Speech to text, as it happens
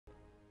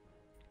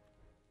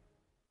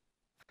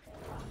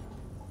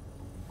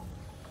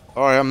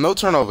All right, I'm no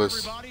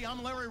turnovers. Everybody,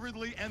 I'm Larry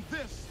Ridley, and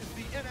this is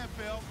the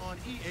NFL on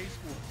EA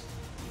Sports.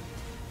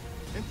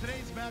 In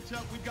today's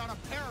matchup, we've got a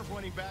pair of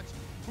running backs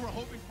who are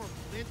hoping for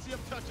plenty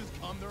of touches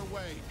come their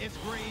way. It's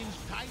Grange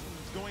Titans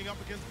going up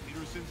against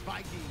Peterson's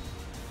Vikings.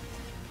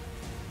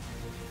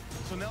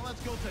 So now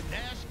let's go to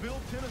Nashville,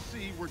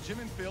 Tennessee, where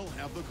Jim and Phil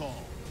have the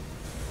call.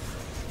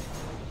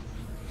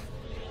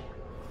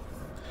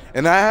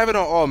 And I have it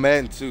on all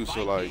Madden too,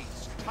 so like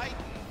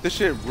this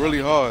shit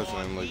really hard,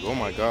 man. Like, oh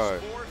my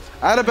god.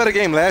 I had a better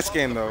game last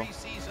game though.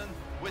 Preseason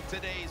with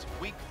today's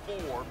Week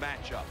 4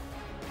 matchup.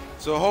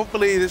 So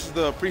hopefully this is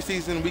the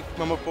preseason week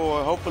number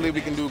 4. Hopefully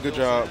we can do a good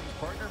job.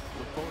 Partner,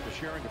 look forward to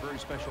sharing a very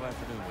special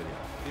afternoon with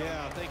you.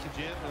 Yeah, thank you,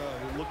 Jim.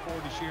 We look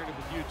forward to sharing it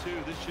with you, too.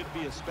 This should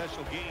be a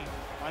special game.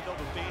 I know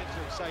the fans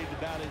are excited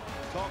about it.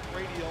 Talk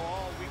radio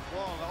all week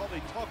long. All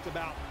they talked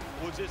about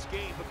was this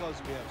game because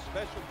we have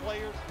special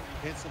players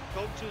and some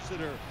coaches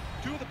that are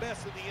two of the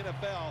best in the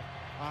NFL.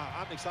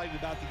 I'm excited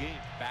about the game.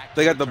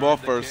 They got the ball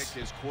first.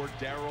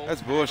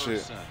 That's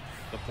bullshit.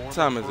 What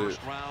time is it?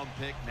 First-round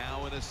pick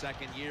now in his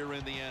second year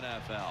in the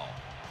NFL.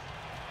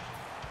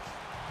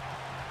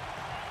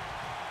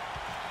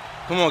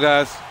 Come on,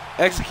 guys.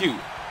 Execute.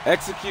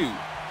 Execute.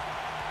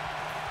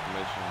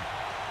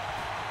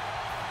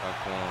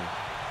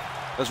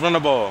 Let's run the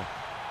ball.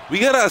 We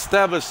got to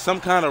establish some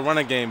kind of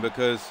running game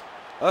because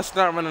us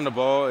not running the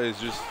ball is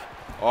just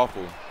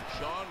awful.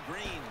 Sean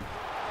Green.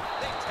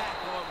 They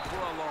tackle him for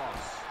a loss.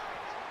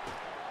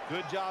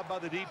 Good job by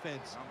the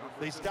defense.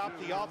 They stopped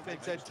the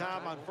offense that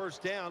time on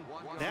first down.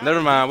 Now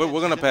Never mind. We're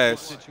going to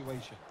pass.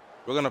 Situation.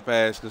 We're going to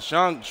pass because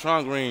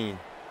Sean Green.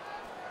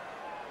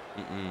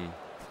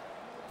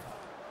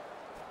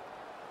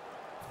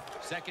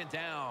 Second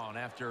down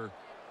after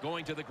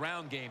going to the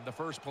ground game the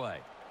first play.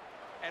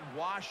 And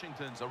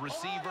Washington's a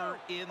receiver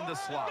in the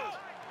slot.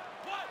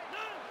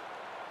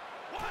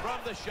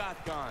 From the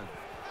shotgun.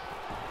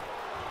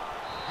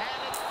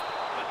 Had it,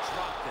 but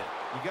dropped it.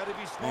 You got to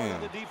be smart on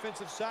the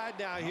defensive side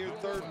now here,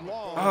 third and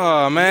long.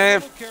 Oh,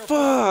 man.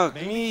 Fuck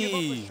Maybe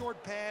me.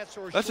 short pass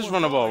or Let's just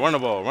run the ball. Run the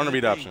ball. Run the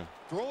read option.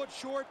 Throw it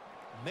short.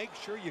 Make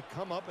sure you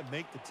come up and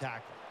make the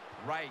tackle.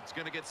 Right, it's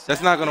going to get.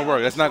 That's not gonna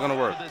work. That's not gonna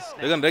work.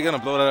 They're gonna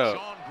blow that up.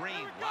 Sean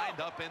Green lined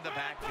up in the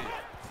backfield.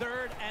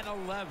 3rd and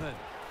 11.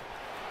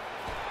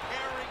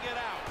 Airing it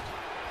out.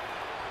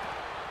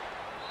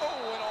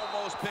 Oh, it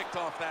almost picked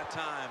off that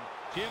time.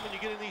 Jim, when you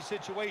get in these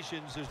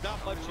situations, there's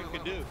not much you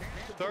can do.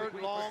 3rd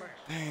and long,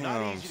 Damn,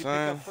 not easy to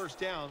son. pick up first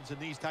downs in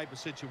these type of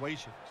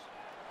situations.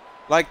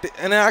 Like,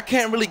 and I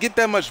can't really get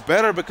that much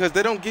better because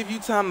they don't give you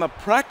time to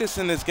practice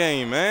in this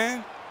game,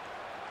 man.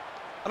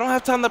 I don't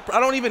have time to. I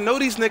don't even know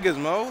these niggas,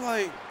 Mo.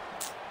 Like,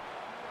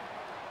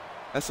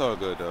 that's all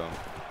good though.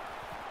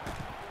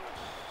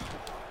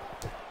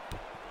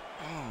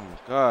 Oh my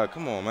God,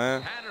 come on,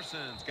 man.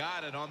 Patterson's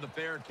got it on the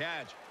fair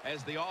catch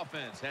as the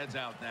offense heads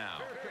out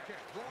now.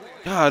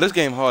 God, this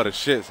game hard as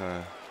shit,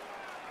 son.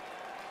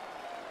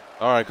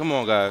 All right, come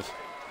on, guys.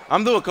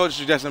 I'm doing coach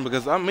suggestion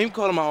because I'm even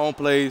calling my own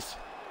plays.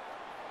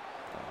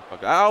 Oh,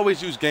 fuck, I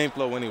always use game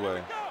flow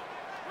anyway.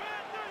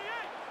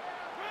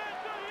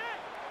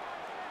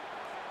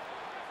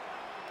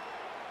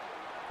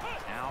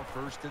 Now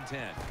 1st and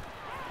 10.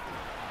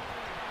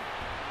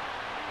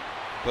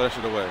 Throw that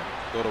shit away.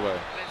 Throw it away.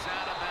 It's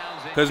out of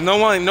bounds. Because no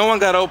one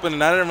got open,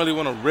 and I didn't really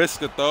want to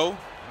risk a throw.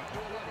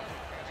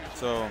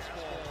 So,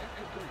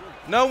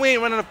 no, we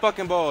ain't running the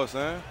fucking ball,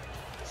 son.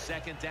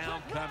 2nd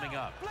down coming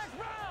up.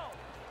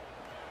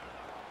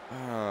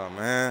 Oh,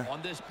 man.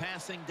 On this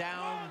passing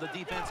down, the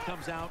defense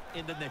comes out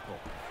in the nickel.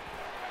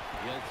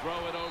 He'll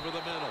throw it over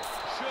the middle.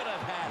 Should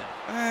have had it.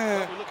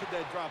 When we look at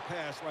that drop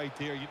pass right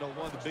there, you know,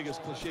 one of the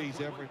biggest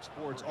cliches ever in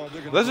sports. Oh,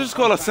 Let's just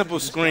call a simple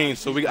screen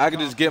so I can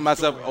just get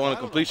myself on a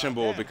completion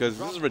board because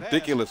this is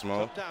ridiculous,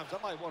 Mo. Sometimes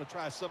I might want to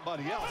try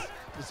somebody else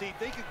to see if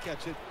they can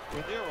catch it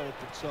when they're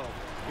open. So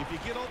if you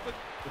get open,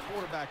 the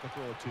quarterback will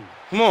throw it to you.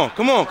 Come on,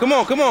 come on, come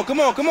on, come on, come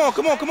on, come on,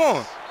 come on, come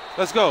on.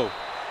 Let's go.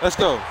 Let's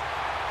go.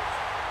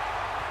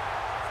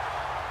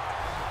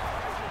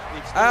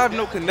 I have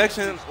no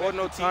connection or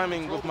no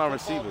timing with my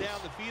receivers. Down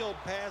the field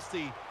past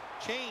the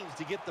chains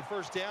to get the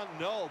first down.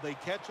 No, they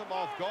catch them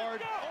off guard.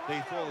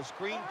 They throw a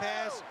screen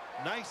pass.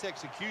 Nice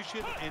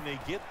execution, and they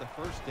get the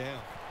first down.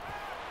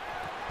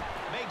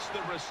 Makes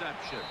the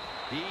reception.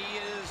 He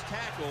is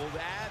tackled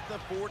at the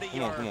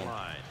 40-yard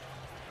line.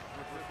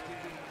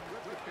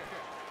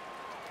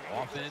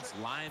 Offense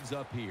lines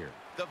up here.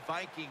 The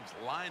Vikings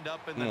lined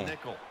up in the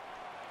nickel.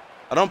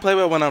 I don't play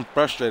well when I'm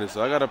frustrated,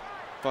 so I gotta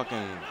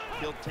fucking.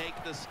 He'll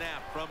take the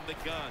snap from the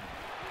gun.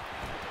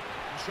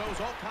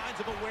 Shows all kinds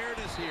of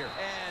awareness here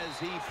as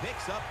he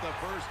picks up the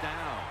first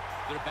down.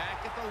 They're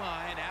back at the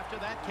line after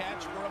that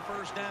catch for a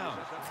first down.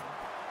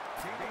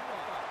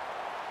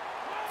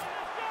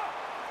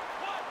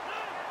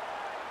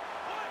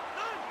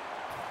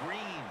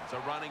 Green's a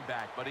running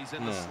back, but he's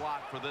in the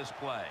slot for this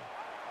play.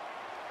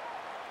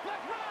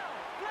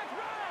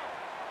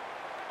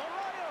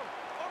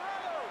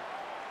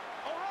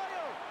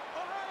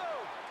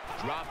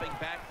 Dropping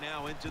back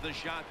now into the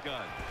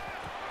shotgun.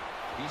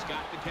 He's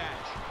got the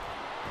catch.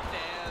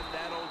 And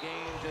that'll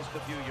gain just a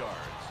few yards.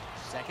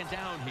 Second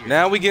down here.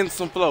 Now we getting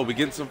some flow. We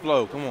getting some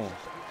flow. Come on.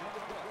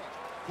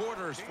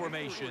 Quarters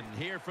formation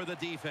here for the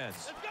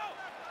defense. Let's go.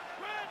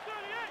 Red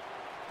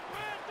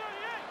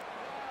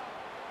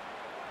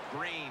 38.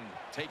 Green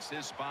takes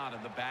his spot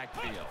in the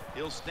backfield.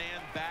 He'll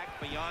stand back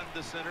beyond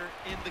the center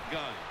in the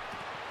gun.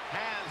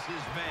 Has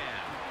his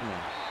man.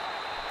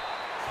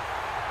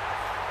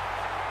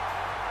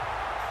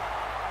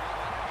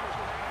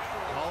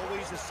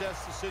 Always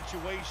assess the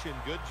situation.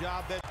 Good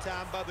job that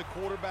time by the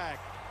quarterback.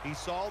 He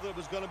saw that it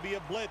was going to be a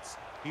blitz.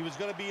 He was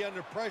going to be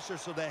under pressure,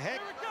 so the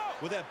heck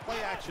with that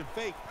play action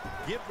fake.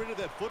 Get rid of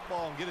that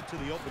football and get it to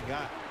the open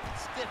guy.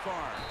 Stiff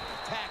arm.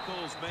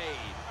 Tackles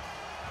made.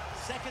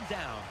 Second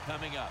down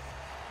coming up.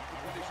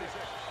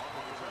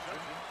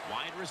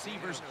 Wide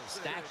receivers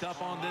stacked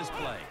up on this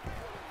play.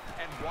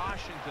 And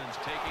Washington's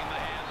taking the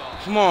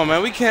handoff. Come on,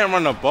 man. We can't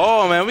run the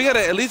ball, man. We got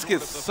to at least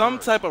get some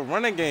type of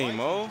running game,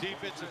 Mo.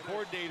 Defensive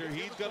coordinator,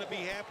 he's going to be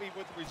happy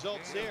with the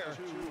results there.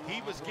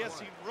 He was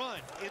guessing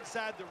run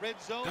inside the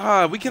red zone.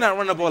 God, we cannot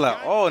run the ball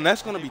at all, and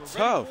that's going to be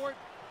tough.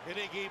 And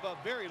they gave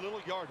up very little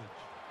yardage.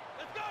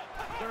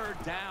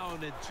 Third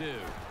down and 2.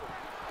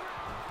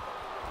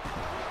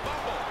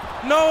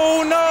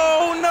 No,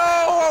 no, no.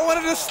 I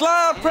wanted to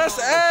slide. Press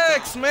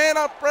X, man.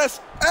 I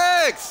pressed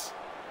X.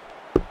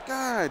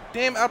 God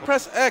damn, I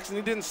pressed X and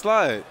he didn't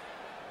slide.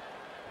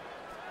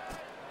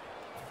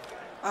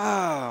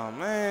 Ah,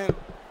 man.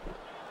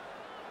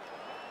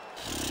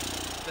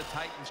 The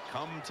Titans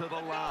come to the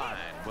line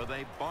with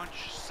a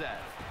bunch set.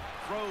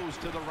 Throws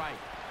to the right.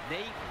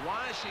 Nate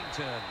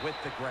Washington with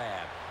the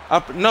grab.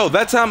 No,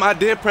 that time I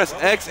did press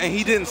X and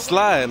he didn't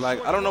slide.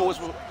 Like, I don't know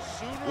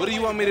what do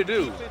you want me to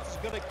do? Defense is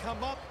going to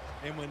come up,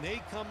 and when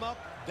they come up,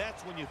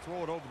 that's when you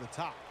throw it over the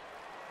top.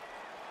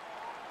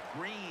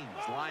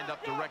 Green's lined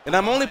up directly. And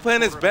I'm only playing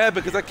this bad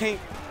because I can't.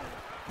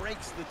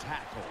 Breaks the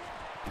tackle.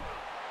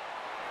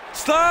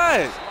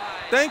 Slide.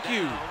 Thank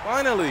you.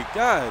 Finally.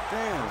 God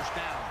damn. First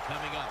down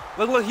coming up.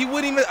 Look, he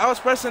wouldn't even. I was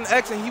pressing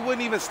X and he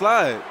wouldn't even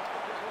slide.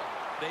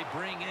 They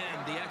bring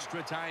in the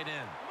extra tight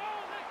end.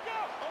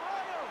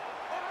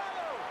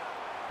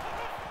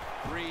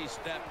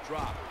 Three-step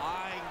drop,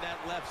 eyeing that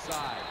left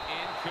side.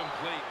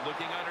 Incomplete,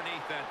 looking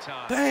underneath that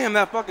time. Damn,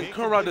 that fucking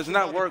curl does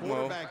not work,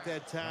 Mo.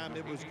 That time,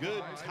 it was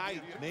good,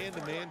 tight,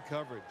 man-to-man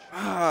coverage.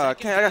 Ah, I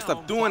can't. I gotta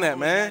stop doing that,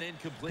 man.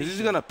 Because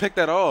he's gonna pick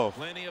that off.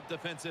 Plenty of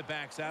defensive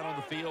backs out on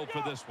the field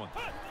for this one.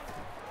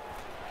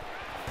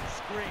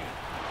 Screen.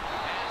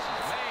 Pass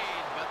is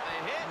made, but the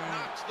hit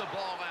knocks the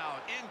ball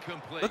out.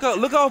 Incomplete.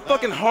 Look how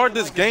fucking hard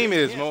this game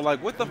is, Mo.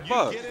 Like, what the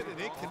fuck? You get it and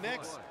it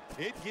connects.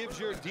 It gives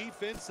your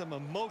defense some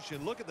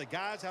emotion. Look at the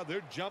guys, how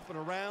they're jumping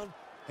around.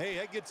 Hey,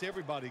 that gets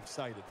everybody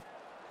excited.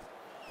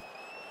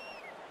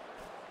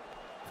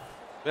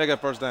 Yeah, I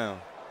got first down.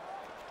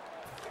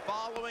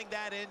 Following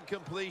that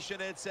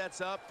incompletion, it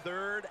sets up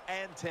 3rd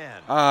and 10.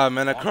 Ah,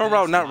 man, the curl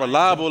route not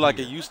reliable like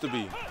it used to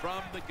be.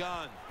 From the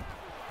gun.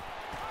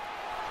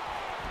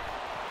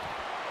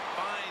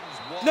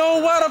 Finds No,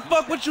 Walker. why the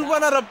fuck would you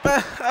run out of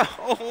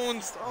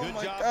bounds? Oh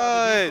my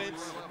God.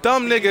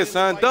 Dumb niggas,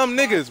 son. Dumb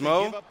niggas,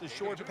 Mo. Give up the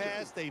short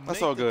pass, they That's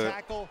make all the good.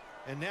 tackle,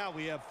 and now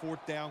we have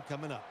 4th down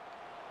coming up.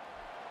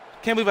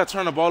 Can't believe I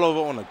turned the ball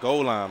over on the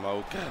goal line,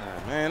 Mo.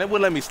 God, man, they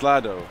wouldn't let me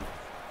slide, though.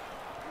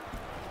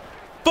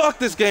 Fuck,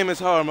 this game is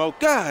hard, Mo.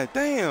 God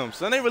damn,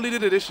 son. They really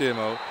did it this year,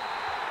 Mo.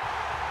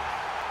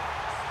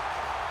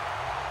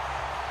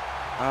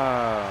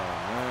 Ah,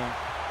 man.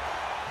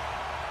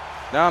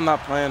 Now I'm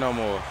not playing no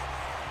more.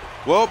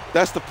 Well,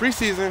 that's the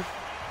preseason.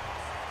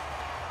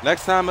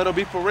 Next time it'll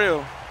be for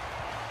real.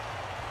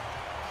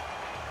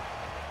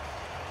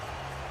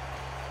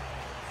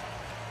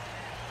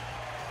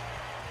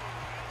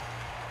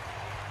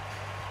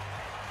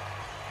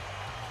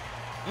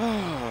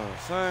 Oh,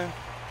 son.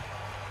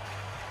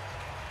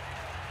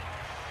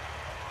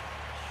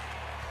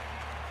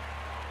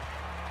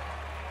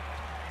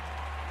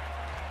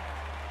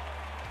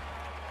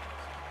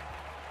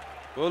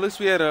 Well, at least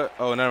we had a.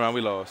 Oh, never mind.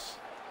 We lost.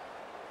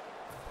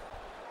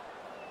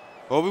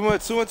 Well, we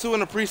went 2-2 in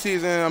the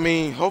preseason. I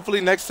mean,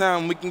 hopefully next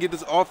time we can get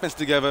this offense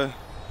together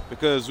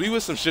because we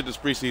was some shit this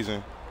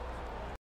preseason.